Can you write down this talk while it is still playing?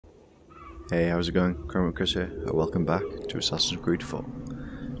Hey, how's it going? Chris here. Welcome back to Assassin's Creed 4.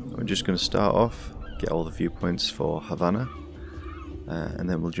 We're just going to start off, get all the viewpoints for Havana, and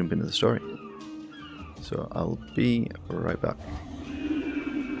then we'll jump into the story. So I'll be right back.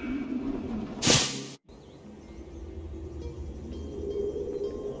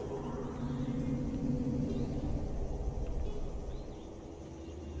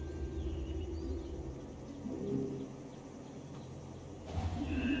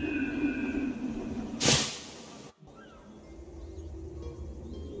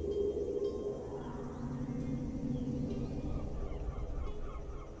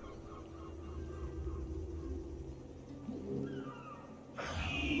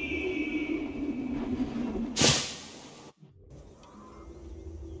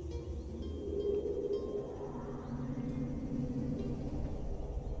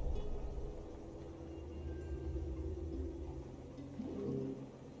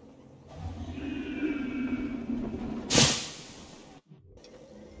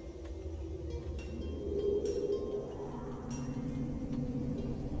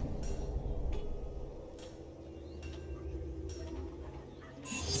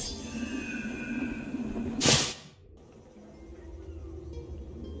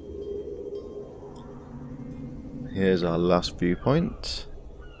 Here's our last viewpoint.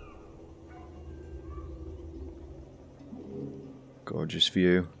 Gorgeous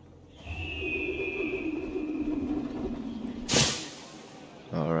view.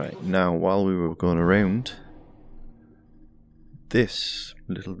 Alright, now while we were going around, this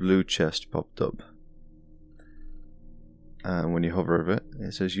little blue chest popped up. And when you hover over it,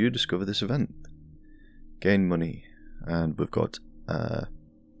 it says you discover this event. Gain money. And we've got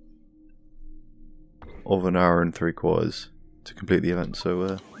over an hour and 3/4 to complete the event,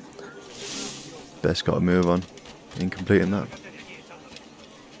 so best got to move on in completing that.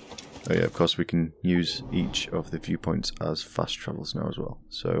 Oh yeah, of course we can use each of the viewpoints as fast travels now as well,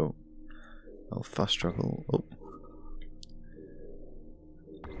 so I'll fast travel up,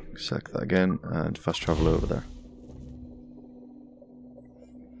 select that again and fast travel over there.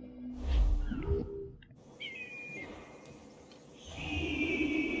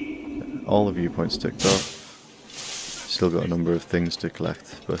 All the viewpoints ticked off. Still got a number of things to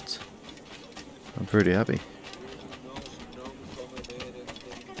collect, but I'm pretty happy.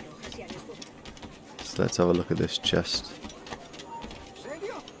 So let's have a look at this chest.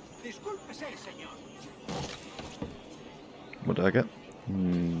 What did I get?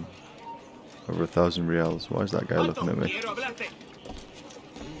 Over 1,000 reals. Why is that guy looking at me?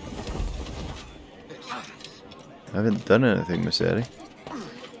 I haven't done anything, Miss Eddie.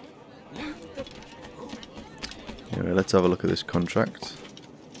 Anyway, let's have a look at this contract.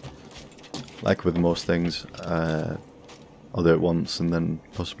 Like with most things, I'll do it once and then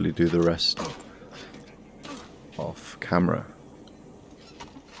possibly do the rest off camera.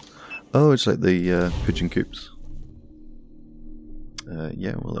 Oh, it's like the pigeon coops.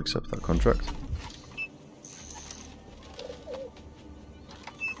 Yeah, we'll accept that contract.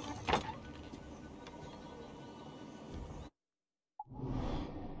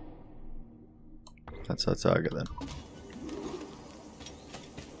 That's our target then.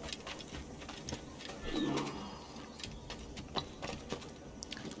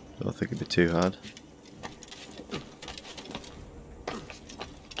 Don't think it'd be too hard.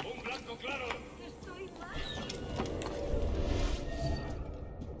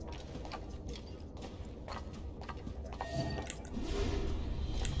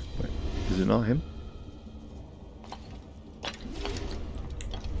 Wait, is it not him?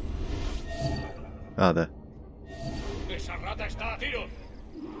 Ah, there. Esa rata está a tiro.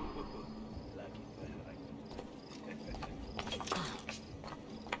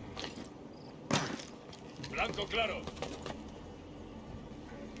 Blanco claro.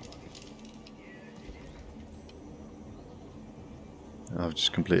 I've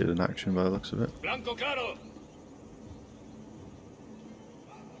just completed an action by the looks of it. Blanco claro.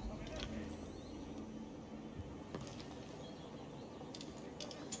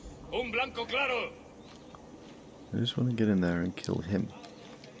 Un blanco claro. I just want to get in there and kill him.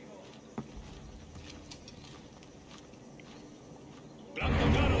 No,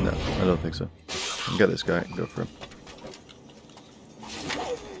 I don't think so. I'll get this guy and go for him.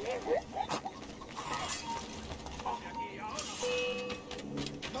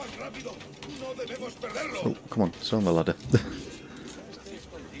 Oh, come on, it's on the ladder.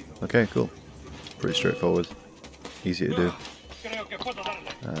 Okay, cool. Pretty straightforward. Easy to do.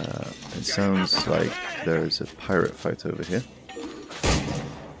 It sounds like there is a pirate fight over here.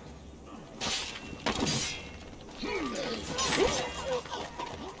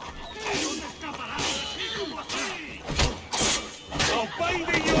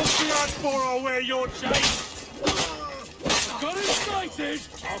 Borrow away your chain! Got him sighted!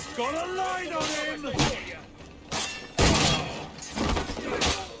 I've got a line on him!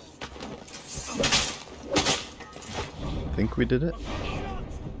 I think we did it.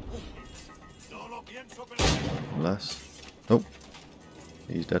 Unless... Oh.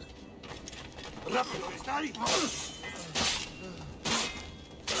 He's dead.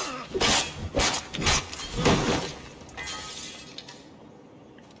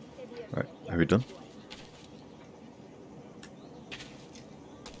 Right, are we done?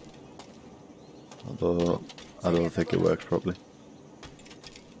 Although, I don't think it works properly.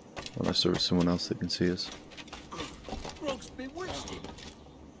 Unless there is someone else that can see us.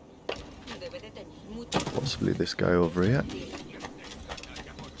 Possibly this guy over here.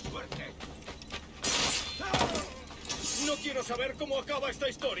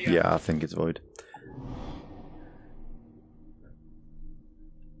 Yeah, I think it's void.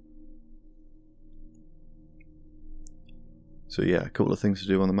 So yeah, a couple of things to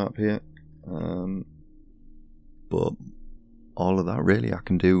do on the map here. But all of that really I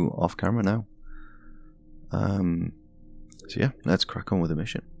can do off camera now. So yeah, let's crack on with the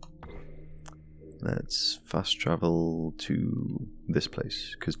mission. Let's fast travel to this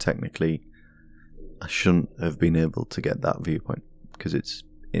place, because technically I shouldn't have been able to get that viewpoint because it's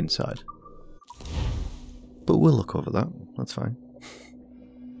inside. But we'll look over that, that's fine.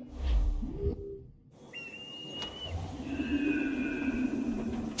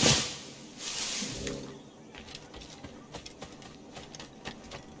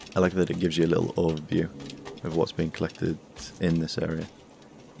 I like that it gives you a little overview of what's being collected in this area.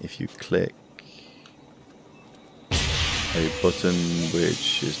 If you click a button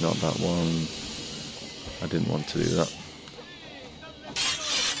which is not that one, I didn't want to do that.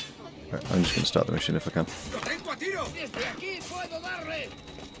 Right, I'm just going to start the mission if I can.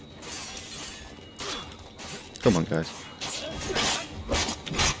 Come on, guys.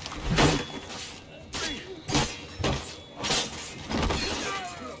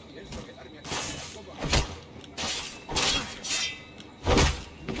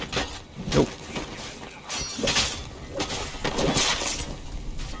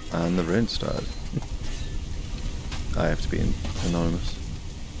 And the rain started. I have to be anonymous.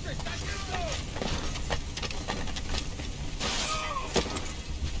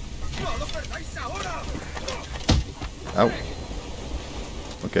 Ow.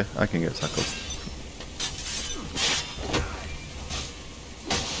 Okay, I can get tackled.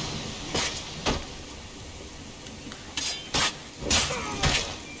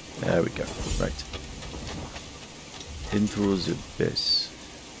 There we go. Right. Into the abyss.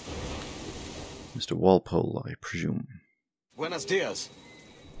 Mr. Walpole, I presume. Buenos dias.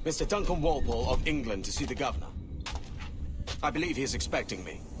 Mr. Duncan Walpole of England to see the governor. I believe he is expecting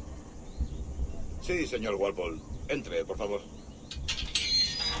me. Sí, señor Walpole. Entre, por favor.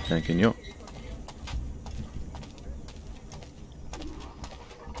 Thank you.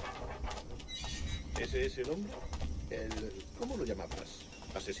 ¿Ese es el hombre? ¿Cómo lo llamabas?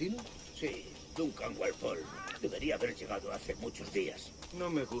 ¿Asesino? Sí, Duncan Walpole. Debería haber llegado hace muchos días. No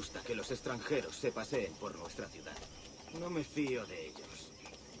me gusta que los extranjeros se paseen por nuestra ciudad. No me fío de ellos.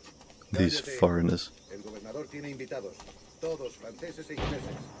 These foreigners. El gobernador tiene invitados. Todos franceses e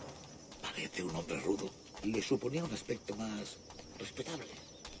ingleses. Parece un hombre rudo. Le suponía un aspecto más respetable.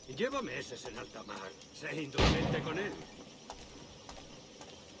 Lleva meses en alta mar. Sé indulgente con él.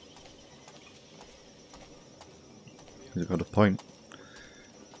 He's got a point.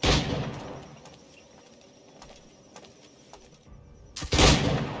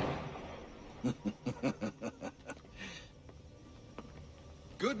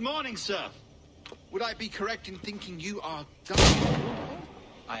 Good morning, sir. Would I be correct in thinking you are Duncan?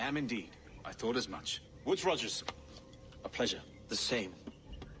 I am indeed. I thought as much. Woods Rogers. A pleasure. The same.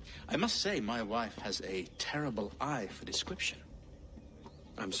 I must say, my wife has a terrible eye for description.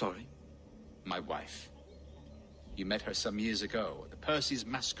 I'm sorry. My wife. You met her some years ago at the Percy's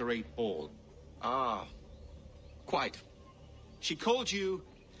Masquerade Ball. Ah, quite. She called you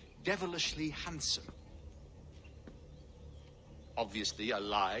devilishly handsome. Obviously a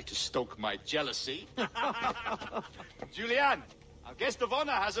lie to stoke my jealousy. Julianne, our guest of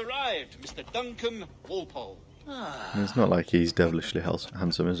honor has arrived, Mr. Duncan Walpole. It's not like he's devilishly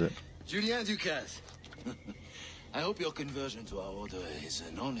handsome, is it? Julien Ducasse. I hope your conversion to our order is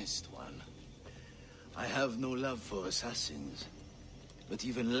an honest one. I have no love for assassins, but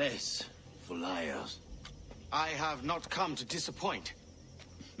even less for liars. I have not come to disappoint.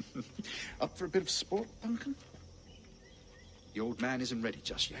 Up for a bit of sport, Duncan? The old man isn't ready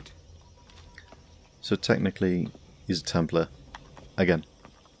just yet. So technically, he's a Templar. Again.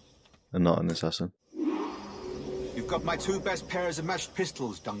 and not an assassin. You've got my 2 best pairs of matched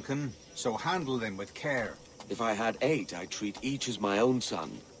pistols, Duncan, so handle them with care. If I had 8, I'd treat each as my own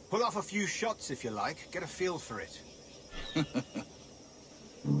son. Pull off a few shots if you like, get a feel for it.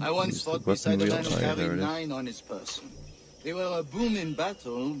 I once Use the fought beside a weapon man wheel. who Oh, yeah, carried there it is. 9 on his person. They were a boom in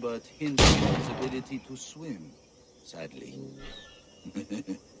battle, but hindered his ability to swim, sadly.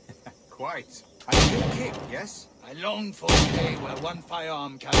 Quite. A good kick, yes? I long for a day where one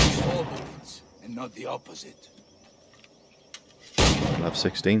firearm carries 4 bullets, and not the opposite. I'll have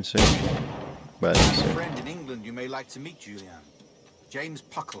 16 soon. Well, I have a soon. friend in England you may like to meet, Julian. James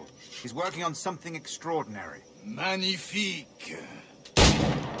Puckle. He's working on something extraordinary. Magnifique!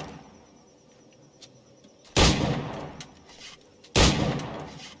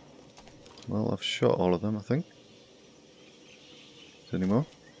 Well, I've shot all of them, I think. Is there any more?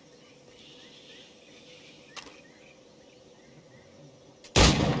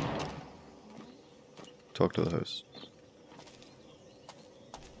 Talk to the host.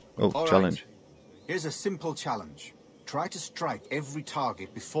 Oh, All challenge. right. Here's a simple challenge. Try to strike every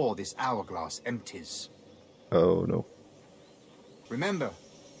target before this hourglass empties. Oh no. Remember,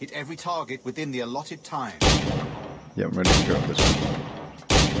 hit every target within the allotted time. Yeah, I'm ready to go this one.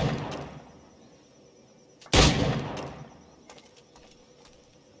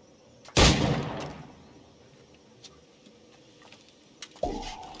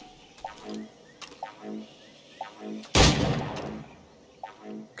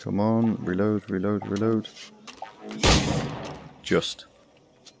 Come on, reload, reload, reload. Just.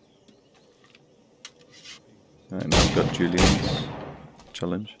 Alright, now I've got Julian's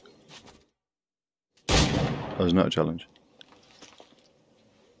challenge. Oh, it's not a challenge.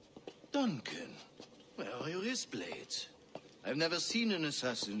 Duncan, where are your wrist blades? I've never seen an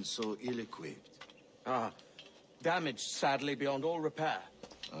assassin so ill-equipped. Ah, damaged sadly beyond all repair.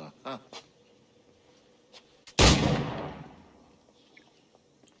 Uh-huh.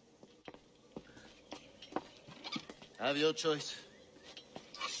 Have your choice.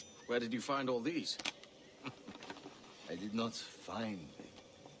 Where did you find all these? I did not find them.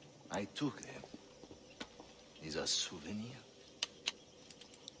 I took them. These are souvenirs.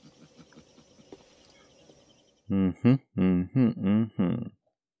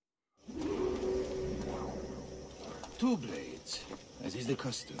 Two blades, as is the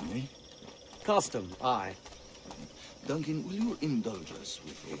custom, eh? Custom, aye. Duncan, will you indulge us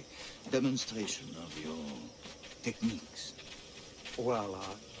with a demonstration of your techniques? Well,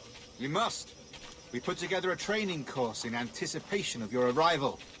 We must. We put together a training course in anticipation of your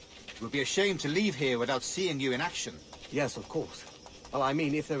arrival. It would be a shame to leave here without seeing you in action. yes, of course. Well, I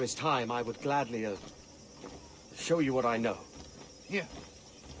mean, if there is time, I would gladly, show you what I know. Here,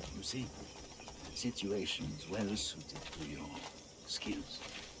 you see, situations well suited to your skills.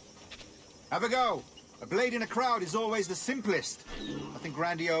 Have a go. A blade in a crowd is always the simplest. Nothing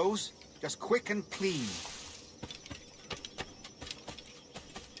grandiose, just quick and clean.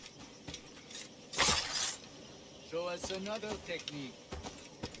 Show us another technique.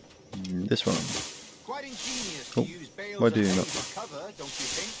 This one. Quite ingenious Oh, to use bales why of do you hay not? as cover, don't you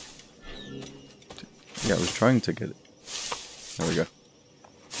think? Yeah, I was trying to get it. There we go.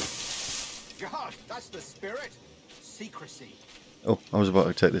 God, that's the spirit. Secrecy. Oh, I was about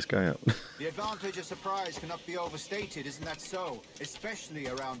to take this guy out. The advantage of surprise cannot be overstated, isn't that so? Especially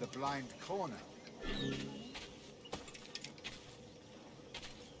around the blind corner.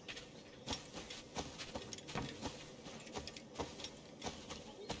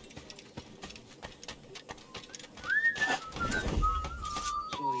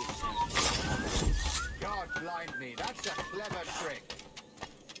 God blind me, that's a clever trick.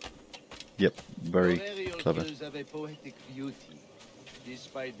 Yep, very Your aerial clever. kills have a poetic beauty,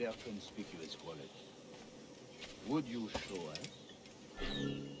 despite their conspicuous quality. Would you show us?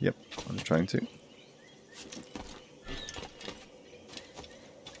 Yep, I was trying to.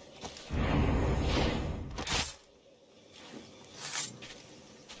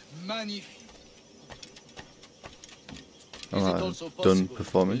 Magnifique. Is Alright, it also done possible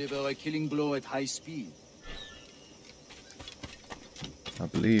performing. to deliver a killing blow at high speed? I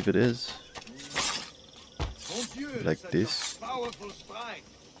believe it is. Mon Dieu, Like such this. a powerful strike.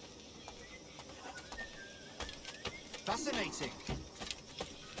 Fascinating.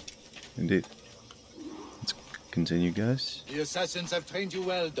 Indeed. Let's continue, guys. The assassins have trained you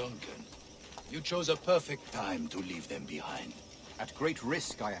well, Duncan. You chose a perfect time to leave them behind. At great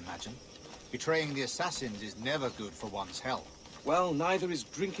risk, I imagine. Betraying the assassins is never good for one's health. Well, neither is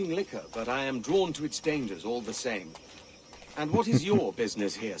drinking liquor, but I am drawn to its dangers all the same. And what is your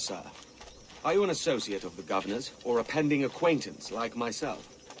business here, sir? Are you an associate of the governor's, or a pending acquaintance like myself?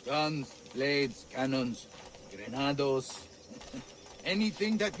 Guns, blades, cannons, grenados.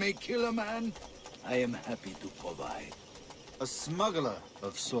 Anything that may kill a man, I am happy to provide. A smuggler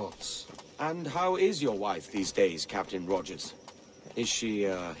of sorts. And how is your wife these days, Captain Rogers? Is she,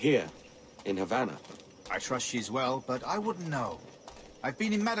 here, in Havana? I trust she's well, but I wouldn't know. I've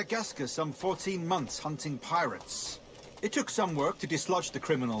been in Madagascar some 14 months hunting pirates. It took some work to dislodge the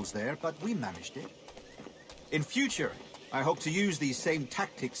criminals there, but we managed it. In future, I hope to use these same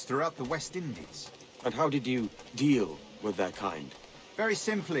tactics throughout the West Indies. And how did you deal with their kind? Very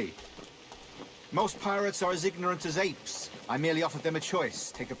simply. Most pirates are as ignorant as apes. I merely offered them a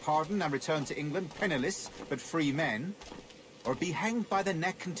choice. Take a pardon and return to England penniless, but free men. Or be hanged by the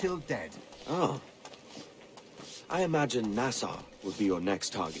neck until dead. Oh. I imagine Nassau would be your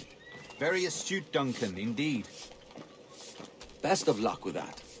next target. Very astute, Duncan, indeed. Best of luck with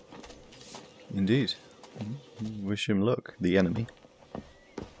that. Indeed. Wish him luck, the enemy.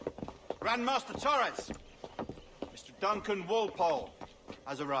 Grandmaster Torres! Mr. Duncan Walpole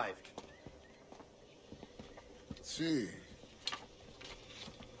has arrived. See.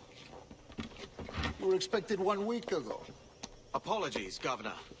 You were expected 1 week ago. Apologies,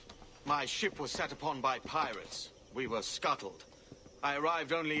 Governor. My ship was set upon by pirates. We were scuttled. I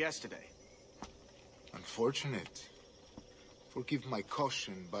arrived only yesterday. Unfortunate. Forgive my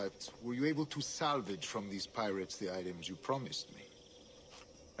caution, but were you able to salvage from these pirates the items you promised me?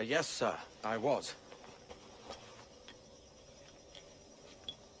 Yes, sir, I was.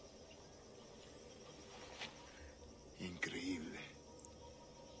 Increíble.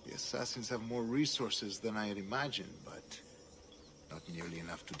 The assassins have more resources than I had imagined, but not nearly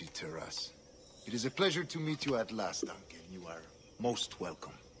enough to deter us. It is a pleasure to meet you at last, Duncan. You are most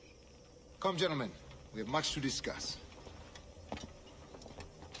welcome. Come, gentlemen. We have much to discuss.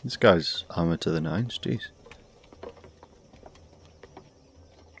 This guy's armor to the nines, jeez.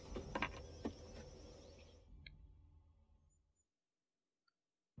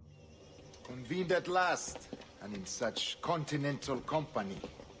 Convened at last, and in such continental company.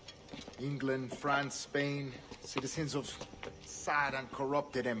 England, France, Spain, citizens of sad and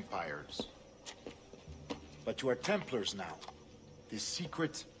corrupted empires. But you are Templars now, the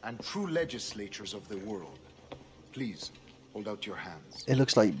secret and true legislatures of the world. Please, hold out your hands. It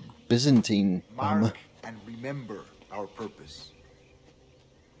looks like Byzantine armor. Mark and remember our purpose.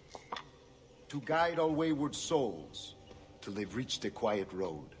 To guide all wayward souls till they've reached a quiet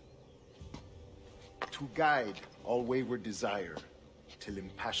road. To guide all wayward desire till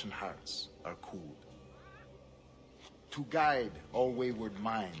impassioned hearts are cooled. To guide all wayward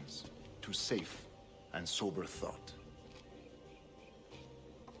minds to safe and sober thought.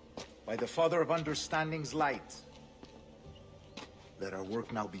 By the Father of Understanding's light, let our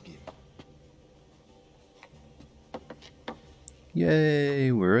work now begin.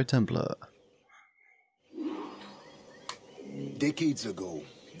 Yay, we're a Templar. Decades ago,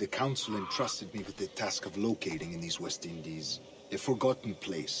 the Council entrusted me with the task of locating in these West Indies a forgotten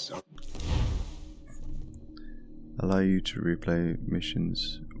place. Allow you to replay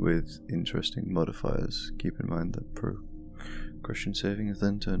missions with interesting modifiers. Keep in mind that progression saving is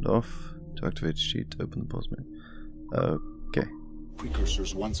then turned off. To activate the sheet, open the pause menu. Okay.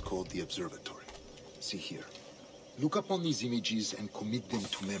 Precursors once called the Observatory. See here. Look up on these images and commit them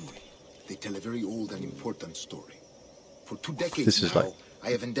to memory. They tell a very old and important story. For 2 decades This is now, like I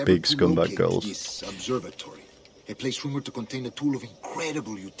have endeavored big to scumbag locate goals. this observatory. A place rumored to contain a tool of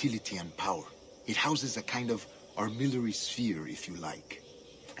incredible utility and power. It houses a kind of armillary sphere, if you like.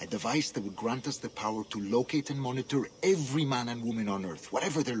 A device that would grant us the power to locate and monitor every man and woman on Earth,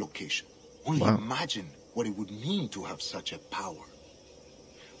 whatever their location. Only Wow. imagine what it would mean to have such a power.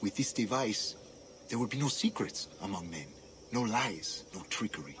 With this device, there would be no secrets among men. No lies, no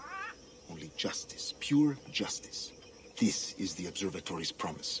trickery. Only justice, pure justice. This is the Observatory's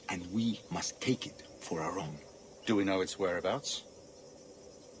promise, and we must take it for our own. Do we know its whereabouts?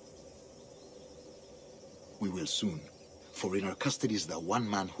 We will soon. For in our custody is the one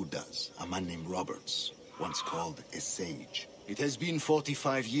man who does, a man named Roberts, once called a sage. It has been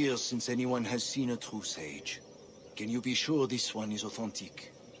 45 years since anyone has seen a true sage. Can you be sure this one is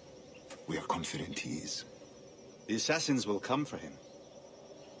authentic? We are confident he is. The assassins will come for him.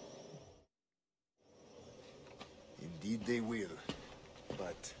 Indeed they will.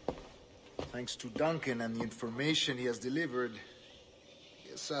 But thanks to Duncan and the information he has delivered,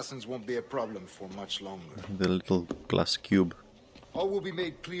 the assassins won't be a problem for much longer. The little glass cube. All will be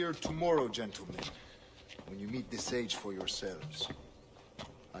made clear tomorrow, gentlemen, when you meet the sage for yourselves.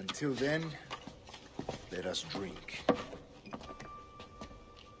 Until then, let us drink.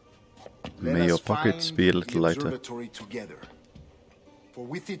 May your pockets be a little lighter. Observatory together. For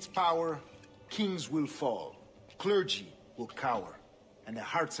with its power, kings will fall, clergy will cower, and the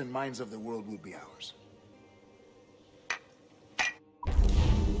hearts and minds of the world will be ours.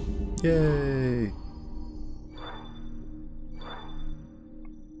 Yay!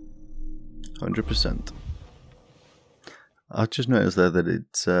 100%. I just noticed there that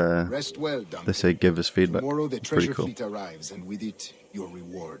it's Rest well, Duncan. they say give us feedback. Tomorrow the It's pretty treasure cool. fleet arrives, and with it, your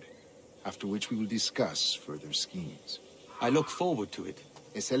reward. After which we will discuss further schemes. I look forward to it.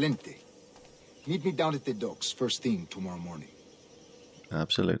 Excelente. Meet me down at the docks first thing tomorrow morning.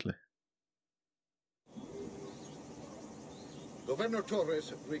 Absolutely. Governor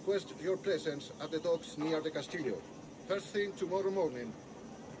Torres requests your presence at the docks near the Castillo. First thing tomorrow morning.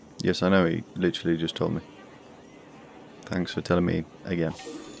 Yes, I know, he literally just told me. Thanks for telling me again.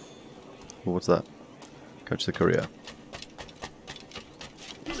 Well, what's that? Catch the courier.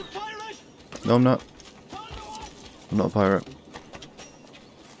 He's a pirate! No, I'm not. I'm not a pirate.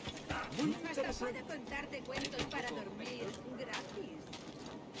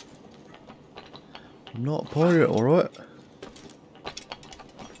 I'm not a pirate, alright?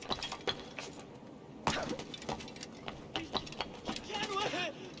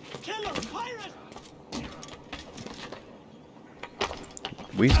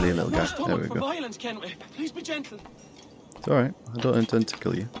 Weasley, little guy. There we go. Violence, Kenway. Please be gentle. It's alright, I don't intend to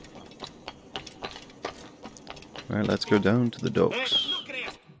kill you. Alright, let's go down to the docks.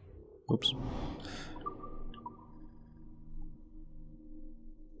 Oops.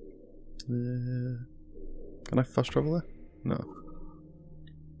 Can I fast travel there? No.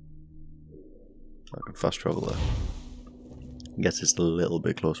 I can fast travel there. I guess it's a little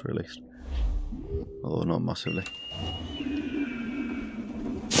bit closer at least. Although not massively.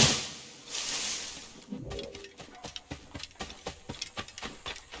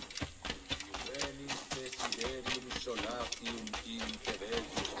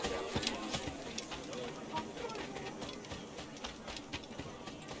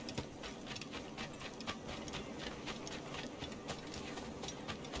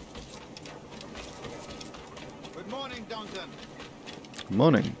 Good morning, Duncan.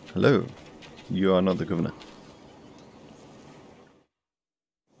 Morning. Hello. You are not the governor.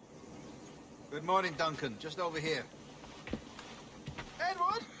 Good morning, Duncan. Just over here.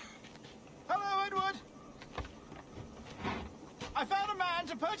 Edward? Hello, Edward. I found a man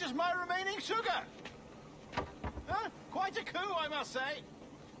to purchase my remaining sugar. Huh? Quite a coup, I must say.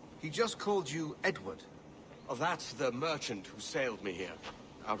 He just called you Edward. Oh, that's the merchant who sailed me here.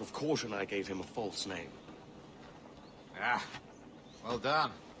 Out of caution, I gave him a false name. Ah, well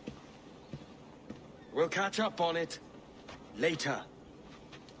done. We'll catch up on it later.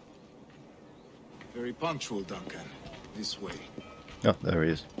 Very punctual, Duncan. This way. Oh, there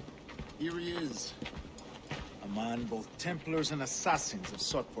he is. Here he is. A man both Templars and Assassins have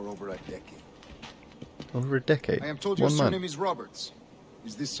sought for over a decade. Over a decade? I am told your One man. surname is Roberts.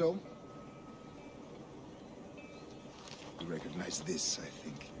 Is this so? You recognize this, I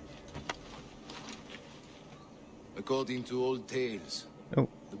think. According to old tales, Oh.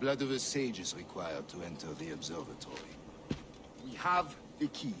 the blood of a sage is required to enter the observatory. We have the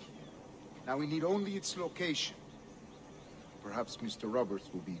key. Now we need only its location. Perhaps Mr. Roberts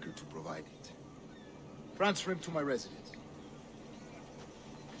will be eager to provide it. Transfer him to my residence.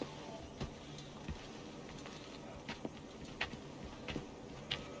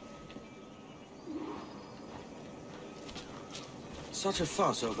 Such a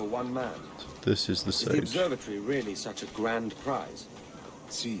fuss over one man. This is the Is the sage. observatory really such a grand prize?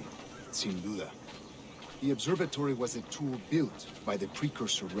 Sí, sin duda. The observatory was a tool built by the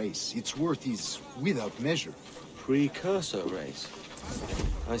precursor race. Its worth is without measure. Precursor race.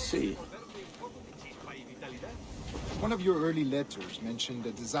 I see. One of your early letters mentioned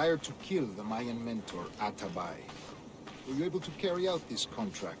a desire to kill the Mayan mentor, Atabay. Were you able to carry out this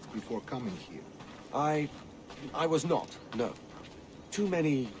contract before coming here? I was not, no. Too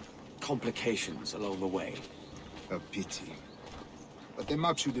many complications along the way. A pity. But the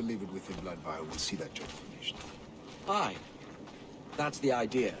maps you delivered with the blood vial will see that job finished. Aye. That's the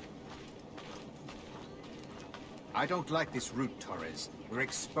idea. I don't like this route, Torres. We're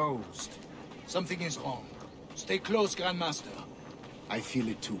exposed. Something is wrong. Stay close, Grandmaster. I feel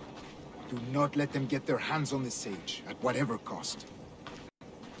it too. Do not let them get their hands on the sage, at whatever cost.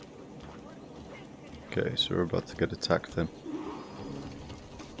 Okay, so we're about to get attacked then.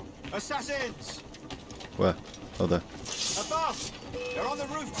 Assassins! Where? Oh, there. Above! They're on the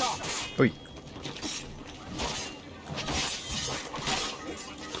rooftops! Oi!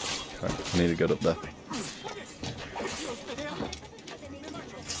 Right, I need to get up there.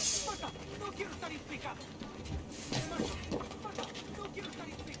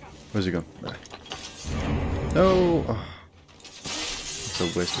 Where's he gone? There. No! Oh. It's a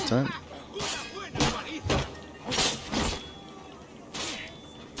waste of time.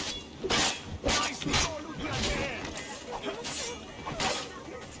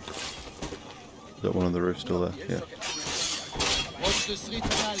 Is that one on the roof still there? Yeah. Watch the street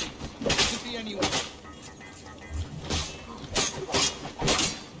alley. It could be anywhere.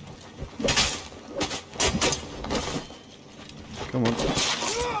 Come on.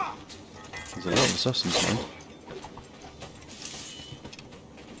 There's a lot of assassins, man.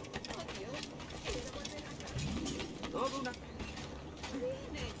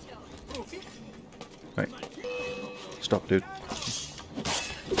 Right. Stop, dude.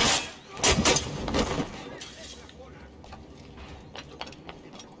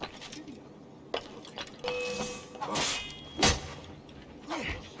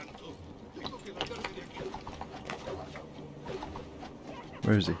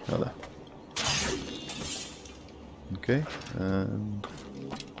 Where is he? Oh, there. Okay, and...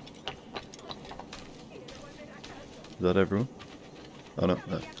 Is that everyone? Oh no,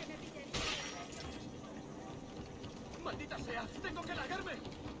 no.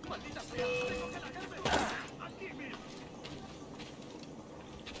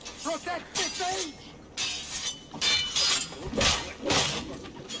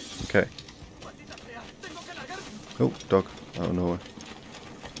 Okay. Oh, dog. Out of nowhere.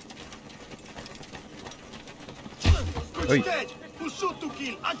 Oi.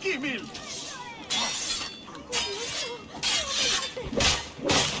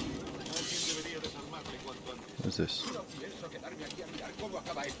 What is this?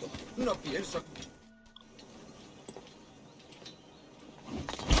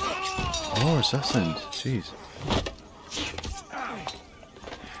 More assassins. Jeez.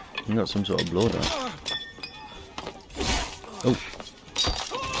 You got some sort of blowdown. Oh.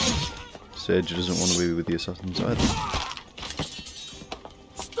 Sage doesn't want to be with the assassins either.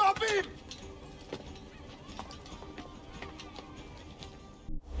 Stop him!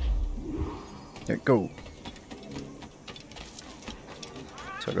 Yeah, go.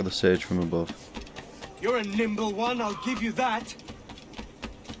 So I got the sage from above. You're a nimble one, I'll give you that.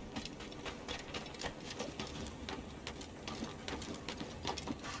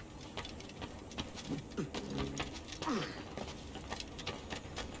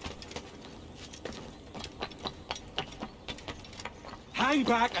 Hang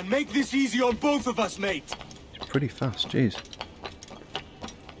back and make this easy on both of us, mate. It's pretty fast, jeez.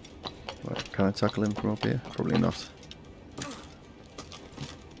 Right, can I tackle him from up here? Probably not.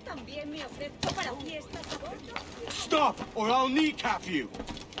 Stop, or I'll kneecap you.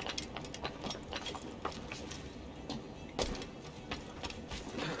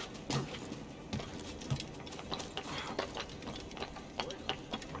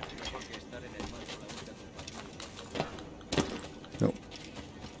 No.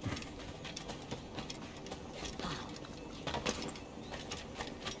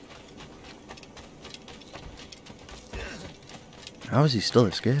 How is he still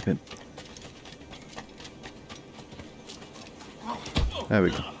escaping? There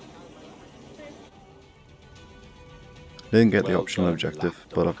we go. Didn't get the optional objective,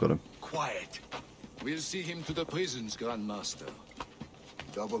 but I've got him. Quiet. We'll see him to the prisons, Grandmaster.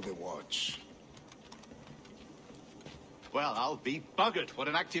 Double the watch. Well, I'll be buggered. What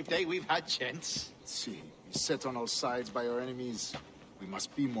an active day we've had, gents. Let's see. Beset on all sides by our enemies, we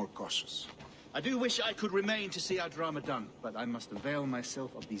must be more cautious. I do wish I could remain to see our drama done, but I must avail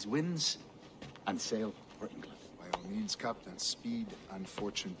myself of these winds and sail for England. By all means, Captain, speed and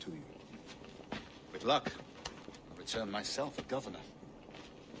fortune to you. With luck, I'll return myself a governor.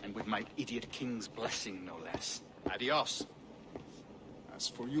 And with my idiot king's blessing, no less. Adios. As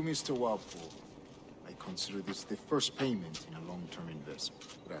for you, Mr. Walpole, I consider this the first payment in a long-term investment.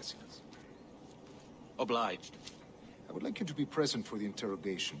 Gracias. Obliged. I would like you to be present for the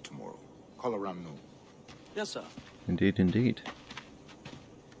interrogation tomorrow. Call around noon. Yes, sir. Indeed, indeed.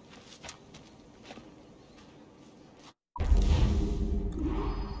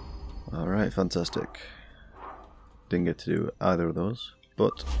 Alright, fantastic. Didn't get to do either of those,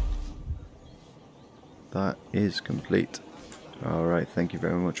 but that is complete. Alright, thank you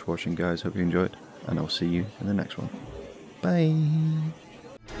very much for watching, guys. Hope you enjoyed, and I'll see you in the next one. Bye!